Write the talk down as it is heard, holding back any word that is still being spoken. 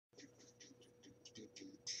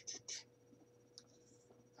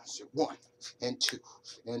said 1 and 2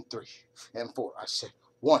 and 3 and 4. I said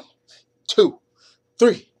 1, 2,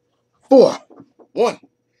 3, 4. 1,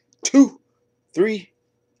 2, 3,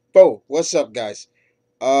 4. What's up, guys?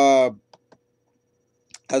 How's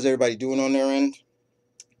everybody doing on their end?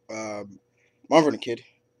 Marvin the Kid,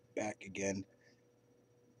 back again.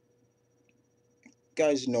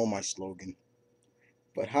 Guys know my slogan,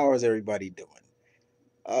 but how is everybody doing?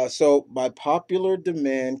 So by popular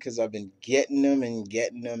demand, because I've been getting them and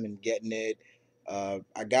getting it.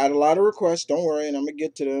 I got a lot of requests. Don't worry, and I'm gonna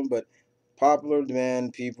get to them. But popular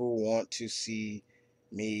demand, people want to see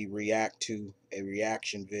me react to a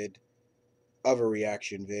reaction vid of a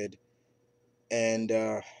reaction vid, and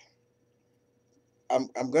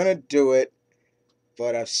I'm gonna do it.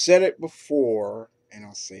 But I've said it before, and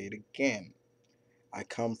I'll say it again. I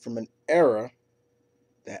come from an era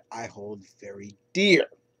that I hold very dear.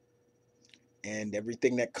 And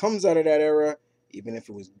everything that comes out of that era, even if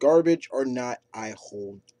it was garbage or not, I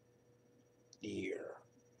hold dear.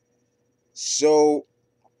 So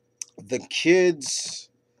the kids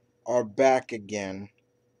are back again,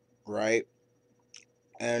 right?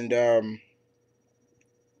 And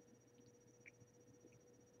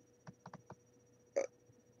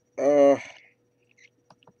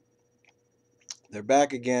they're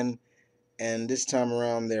back again, and this time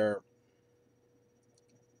around they're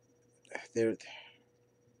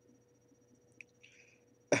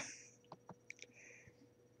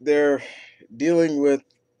they're dealing with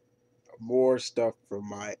more stuff from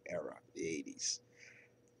my era, the 80s.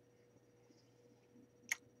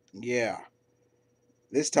 Yeah.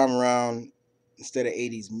 This time around, instead of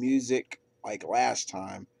 80s music like last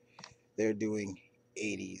time, they're doing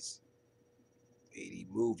 80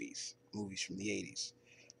 movies from the 80s.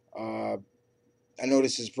 I know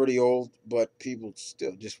this is pretty old, but people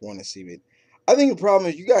still just want to see it. I think the problem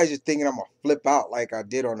is you guys are thinking I'm going to flip out like I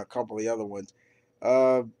did on a couple of the other ones.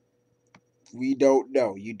 We don't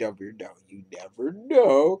know. You never know. You never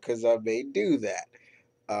know, because I may do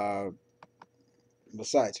that.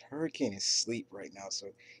 Besides, Hurricane is asleep right now, so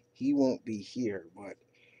he won't be here. But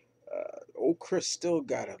old Chris still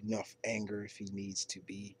got enough anger if he needs to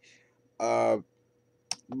be.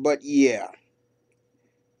 But yeah,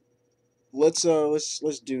 let's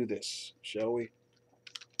do this, shall we?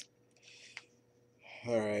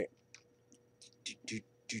 All right.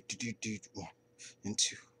 1 and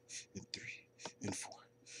 2 and 3 and 4.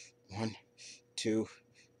 1, 2,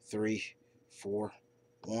 3, 4.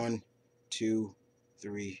 1, 2,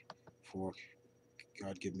 3, 4.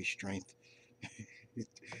 God give me strength.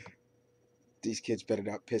 These kids better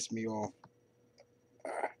not piss me off.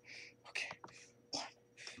 Okay. 1,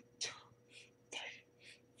 2, 3,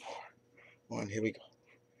 4. 1. Here we go.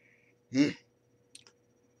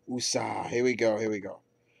 Usa. Here we go.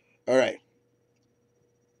 All right.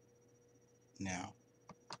 Now.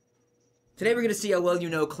 Today we're going to see how well you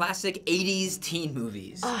know classic 80s teen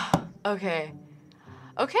movies. Okay.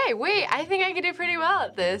 Okay, wait, I think I can do pretty well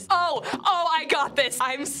at this. Oh, I got this.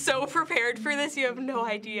 I'm so prepared for this, you have no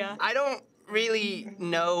idea. I don't really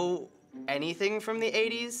know anything from the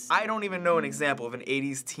 80s. I don't even know an example of an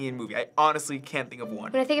 80s teen movie. I honestly can't think of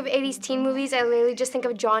one. When I think of 80s teen movies, I literally just think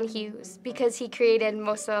of John Hughes because he created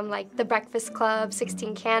most of them, like The Breakfast Club,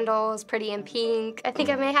 16 Candles, Pretty in Pink. I think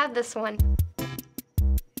I may have this one.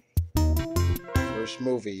 First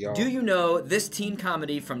movie, y'all. Do you know this teen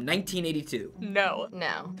comedy from 1982? No.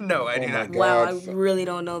 No, I do not. Wow, I really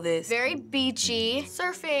don't know this. Very beachy.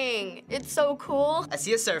 Surfing. It's so cool. I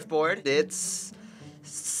see a surfboard. It's...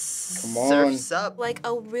 Come on. Surf's Up. Like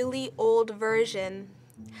a really old version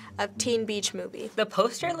of Teen Beach Movie. The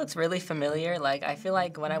poster looks really familiar. Like, I feel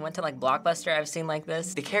like when I went to, like, Blockbuster, I've seen, like,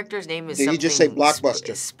 this. The character's name is Did something... you just say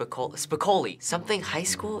Blockbuster? Spicoli. Something high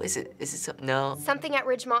school? Is it no? Something at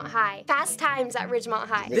Ridgemont High. Fast Times at Ridgemont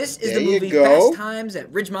High. This is There the you movie go. Fast Times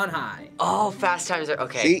at Ridgemont High. Oh, Fast Times are...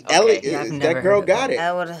 Okay. See, okay. Ellie, Yeah, I've that never girl heard of got that. it.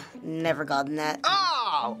 I would have never gotten that.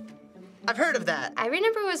 Oh! I've heard of that. I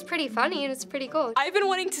remember it was pretty funny and it's pretty cool. I've been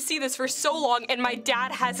wanting to see this for so long and my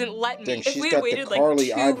dad hasn't let me. Dang, If she's we got had the waited like Carly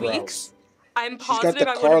 2 eyebrows. weeks, I'm She's got positive the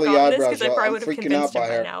I would have Carly gotten this eyebrows, because I y'all. probably I'm would have freaking out convinced him by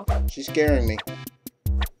by her. now. She's scaring me.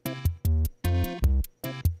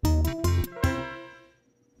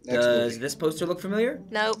 Next Does movie. this poster look familiar?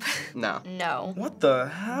 Nope. No. No. What the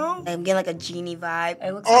hell? I'm getting, like, a genie vibe.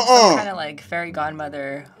 It looks like some kind of like fairy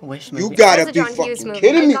godmother wish movie. You gotta That's a be John Hughes fucking movie.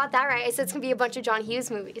 kidding I me. got that right. I said it's gonna be a bunch of John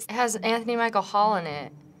Hughes movies. It has Anthony Michael Hall in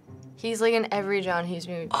it. He's like in every John Hughes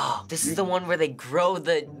movie. Oh, this is the one where they grow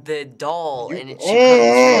the doll and it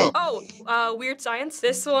Oh. becomes real. Oh, Weird Science.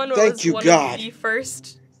 This one Thank was you, one God. of the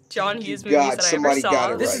first John You Hughes got- movies that I ever somebody saw.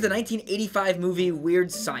 got it This is right. the 1985 movie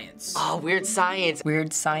Weird Science. Oh, Weird Science.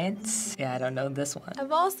 Weird Science? Yeah, I don't know this one.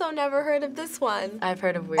 I've also never heard of this one. I've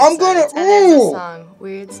heard of Weird I'm gonna- Science. And there's ooh. a song,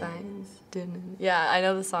 Weird Science. Yeah, I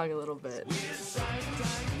know the song a little bit.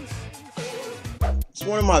 It's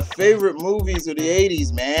one of my favorite movies of the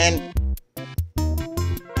 80s, man.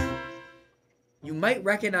 You might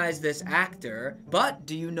recognize this actor, but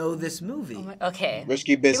do you know this movie? Okay.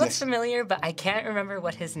 Risky He looks Business. familiar, but I can't remember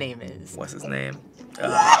what his name is. What's his name?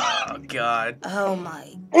 Oh, God. Oh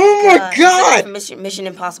my. Oh my God! Mission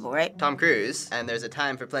Impossible, right? Tom Cruise, and there's a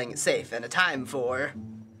time for playing it safe and a time for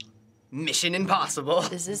Mission Impossible.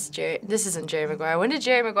 This isn't Jerry Maguire. When did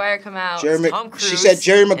Jerry Maguire come out? Jerry Tom Cruise. She said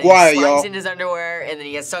Jerry and Maguire, he slides y'all. in his underwear, and then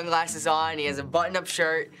he has sunglasses on, he has a button-up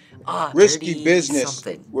shirt. Ah, Risky dirty Business.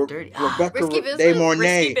 something. Rebecca Risky Business. De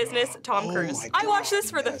Mornay. Risky Business. Tom Oh Cruise. my I watched God,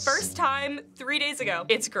 this for the yes. first time 3 days ago.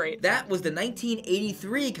 It's great. That was the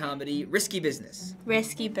 1983 comedy Risky Business.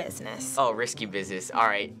 Risky Business. Oh, Risky Business. All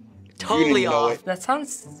right. You Totally didn't know off. it. That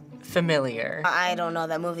sounds familiar. I don't know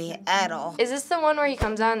that movie at all. Is this the one where he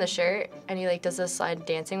comes out in the shirt and he like does the slide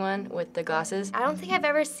dancing one with the glasses? I don't think I've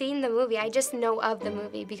ever seen the movie. I just know of the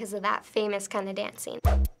movie because of that famous kind of dancing.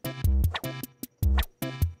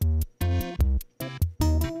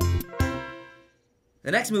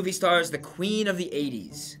 The next movie stars the Queen of the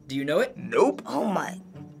 80s. Do you know it? Nope. Oh my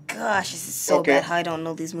gosh, this is so Okay. bad how I don't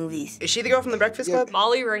know these movies. Is she the girl from the Breakfast Yeah. Club?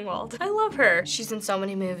 Molly Ringwald. I love her. She's in so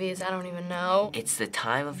many movies. I don't even know. It's the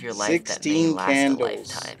time of your life that may 16 last Candles. a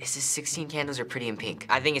lifetime. Is this 16 Candles or Pretty in Pink?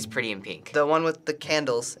 I think it's Pretty in Pink. The one with the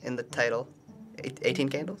candles in the title. 18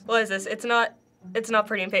 Candles? What is this? It's not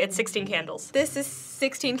Pretty in Pink. It's 16 Candles. This is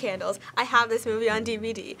 16 Candles. I have this movie on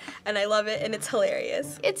DVD, and I love it, and it's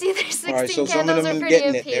hilarious. It's either 16 Alright, so some of Candles them or are Pretty getting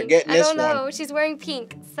in it. Pink. They're getting I this don't know. one. She's wearing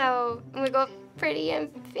pink, so I'm gonna go Pretty in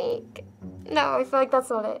Pink. No, I feel like that's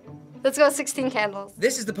not it. Let's go 16 Candles.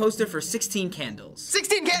 This is the poster for 16 Candles.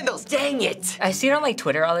 16 Candles! Dang it! I see it on like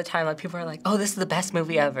Twitter all the time. Like people are like, "Oh, this is the best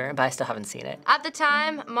movie ever," but I still haven't seen it. At the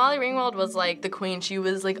time, Molly Ringwald was like the queen. She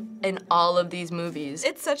was like in all of these movies.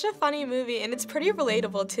 It's such a funny movie, and it's pretty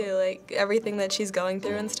relatable too, like everything that she's going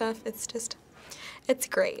through and stuff. It's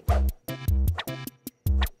great.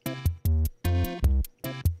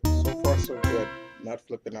 So far, so good. Not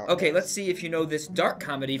flipping out. Okay, let's see if you know this dark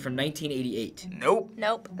comedy from 1988. Nope.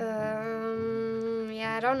 Nope.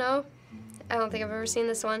 Yeah, I don't know. I don't think I've ever seen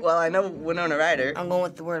this one. Well, I know Winona Ryder. I'm going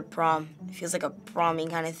with the word prom. It feels like a promming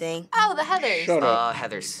kind of thing. Oh, the Heathers. Shut up.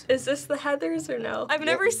 Heathers. Is this the Heathers or no? I've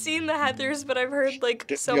never seen the Heathers, but I've heard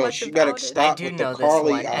like so Yo, much she about gotta it. stop I do with know the this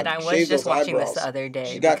Carly one, and I was shave just those watching this eyebrows. the other day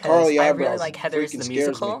She got because Carly I eyebrows. really like Heathers Freaking the scares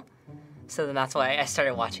musical. me. So then that's why I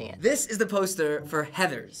started watching it. This is the poster for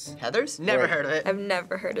Heathers. Heathers? Never Right. heard of it. I've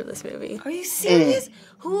never heard of this movie. Are you serious?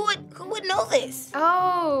 Who would know this?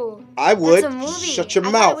 Oh, I would. that's a movie. Shut your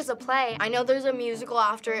I mouth. thought it was a play. I know there's a musical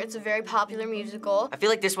after. It's a very popular musical. I feel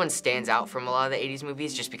like this one stands out from a lot of the 80s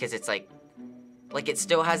movies just because it's like it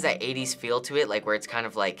still has that 80s feel to it, like where it's kind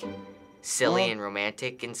of like silly and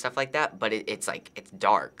romantic and stuff like that, but it's like, it's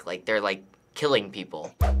dark. Like they're like killing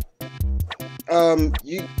people.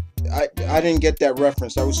 I didn't get that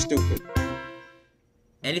reference. That was stupid.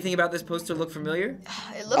 Anything about this poster look familiar? It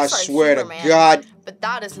I looks like swear Superman, to God. but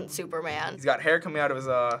that isn't Superman. He's got hair coming out of his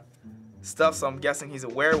stuff, so I'm guessing he's a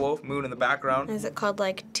werewolf. Moon in the background. Is it called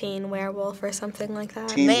like Teen Werewolf or something like that?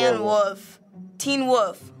 Teen Man Werewolf. Wolf. Teen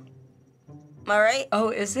Wolf. Am I right? Oh,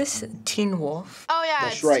 is this Teen Wolf? Oh yeah,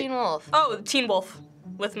 That's it's right. Teen Wolf. Oh, Teen Wolf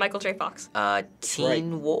with Michael J. Fox.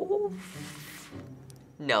 Teen Wolf?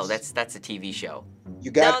 No, that's a TV show.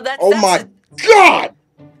 You got. No, that's- oh that's my God!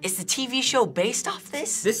 Is the TV show based off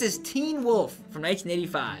this? This is Teen Wolf from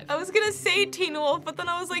 1985. I was gonna say Teen Wolf, but then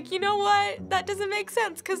I was like, you know what? That doesn't make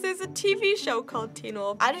sense because there's a TV show called Teen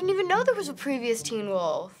Wolf. I didn't even know there was a previous Teen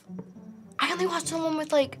Wolf. I only watched the one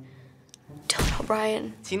with like Dylan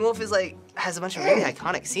O'Brien. Teen Wolf is has a bunch of really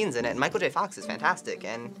iconic scenes in it, and Michael J. Fox is fantastic,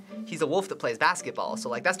 and he's a wolf that plays basketball,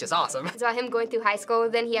 so that's just awesome. It's about him going through high school,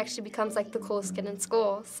 then he actually becomes like the coolest kid in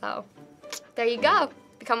school. So there you go.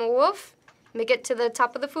 Become a wolf, make it to the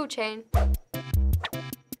top of the food chain.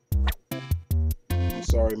 I'm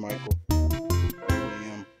sorry, Michael. I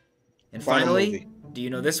really am. And Final finally, movie. do you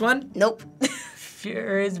know this one? Nope.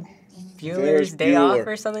 Ferris Ferris Bueller's Day Off Bueller.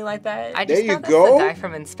 or something like that. I There just you thought that's go. the guy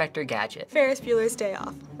from Inspector Gadget. Ferris Bueller's Day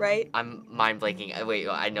Off, right? I'm mind blanking. Wait,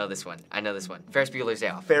 I know this one. Ferris Bueller's Day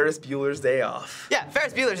Off. Ferris Bueller's Day Off. Yeah,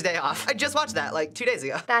 Ferris Bueller's Day Off. I just watched that like 2 days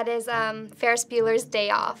ago. That is Ferris Bueller's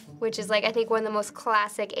Day Off, which is like I think one of the most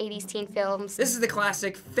classic 80s teen films. This is the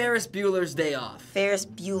classic Ferris Bueller's Day Off. Ferris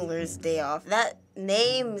Bueller's Day Off. That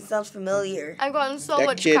name sounds familiar. I've gotten so That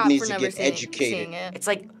much kid crap needs for to never get seeing educated. it. It's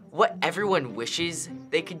like what everyone wishes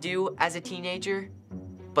they could do as a teenager,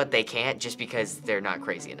 but they can't just because they're not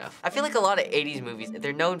crazy enough. I feel like a lot of 80s movies,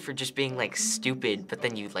 they're known for just being like stupid, but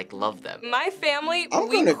then you like love them. My family,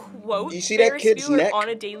 quote You see that Ferris kid's Bueller neck? on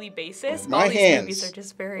a daily basis. My All these hands movies are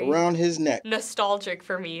just very around his neck. nostalgic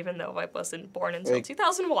for me, even though I wasn't born until Like,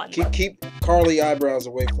 2001. Keep Carly eyebrows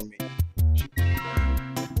away from me.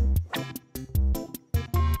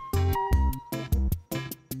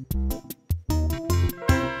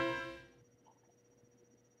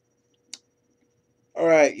 All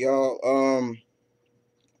right, y'all.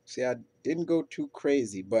 See, I didn't go too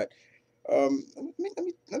crazy, but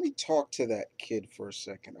let me talk to that kid for a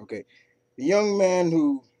second. Okay, the young man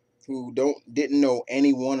who didn't know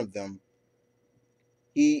any one of them.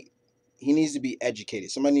 He needs to be educated.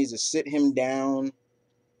 Somebody needs to sit him down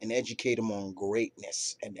and educate him on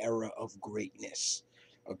greatness, an era of greatness.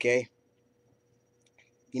 Okay,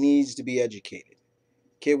 he needs to be educated.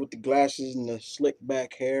 Kid with the glasses and the slick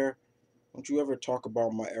back hair. Don't you ever talk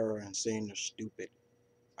about my era and saying they're stupid.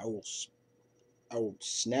 I will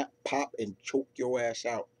snap, pop, and choke your ass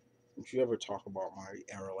out. Don't you ever talk about my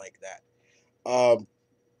era like that.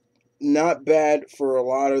 Not bad for a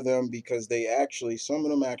lot of them because some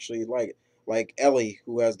of them actually like it. Like Ellie,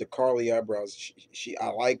 who has the Carly eyebrows.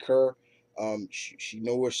 I like her. She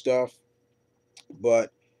know her stuff,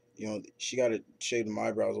 but she got to shave them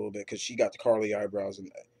eyebrows a little bit because she got the Carly eyebrows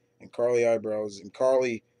and Carly eyebrows and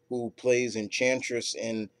Carly, who plays Enchantress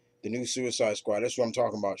in the new Suicide Squad. That's what I'm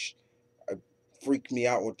talking about. Freaked me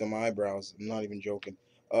out with them eyebrows. I'm not even joking.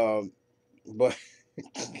 But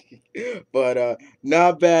but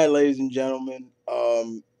not bad, ladies and gentlemen.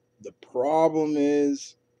 The problem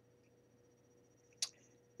is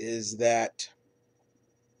that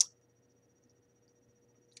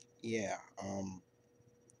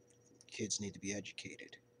kids need to be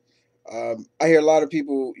educated. I hear a lot of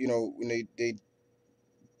people, when they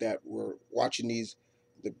that were watching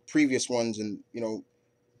the previous ones, and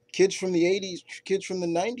kids from the 80s, kids from the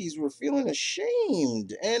 90s were feeling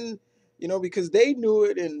ashamed, and because they knew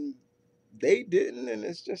it and they didn't, and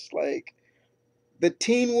it's just like the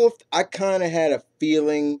Teen Wolf. I kind of had a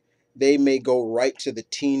feeling they may go right to the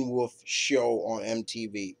Teen Wolf show on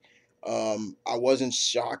MTV. I wasn't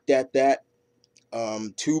shocked at that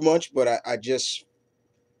too much, but I just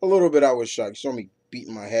a little bit. I was shocked. You saw me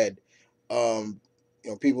beating my head.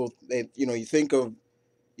 People, you think of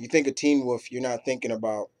Teen Wolf, you're not thinking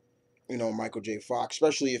about Michael J. Fox,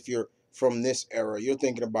 especially if you're from this era. You're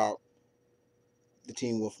thinking about the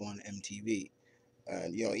Teen Wolf on MTV.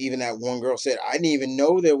 And even that one girl said, "I didn't even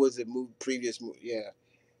know there was a previous movie." Yeah,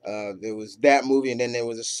 there was that movie, and then there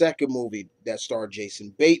was a second movie that starred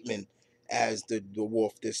Jason Bateman as the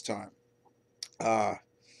wolf this time. But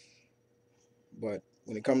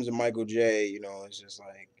when it comes to Michael J, it's just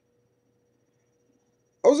like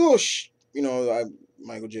I was a little,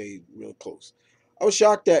 Michael J real close. I was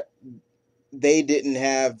shocked that they didn't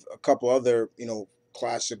have a couple other,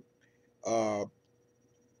 classic, uh,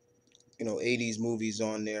 80s movies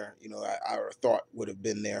on there. I thought would have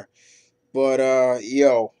been there. But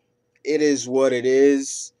it is what it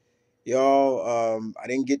is, y'all. I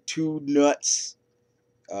didn't get too nuts,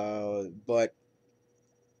 but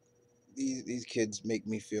these kids make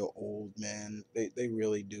me feel old, man. They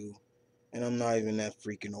really do, and I'm not even that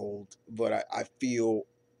freaking old, but I feel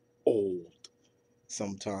old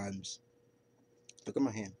sometimes. Look at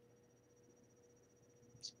my hand.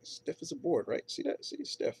 It's stiff as a board, right? See that? See,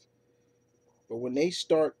 it's stiff. But when they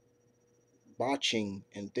start botching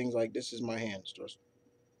and things like this, is my hand starts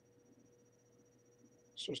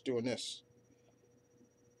doing this.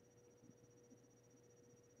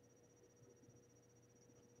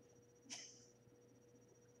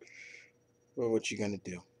 Well, what you gonna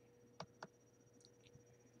do?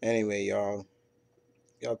 Anyway, y'all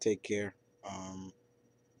take care.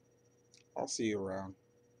 I'll see you around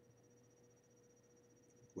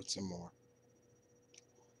with some more.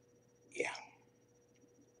 Yeah,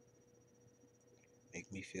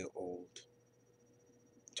 make me feel old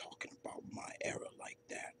talking about my era like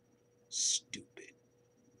that. Stupid.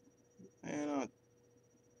 Man,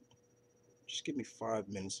 just give me 5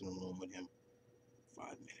 minutes in the room with him.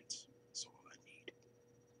 5 minutes.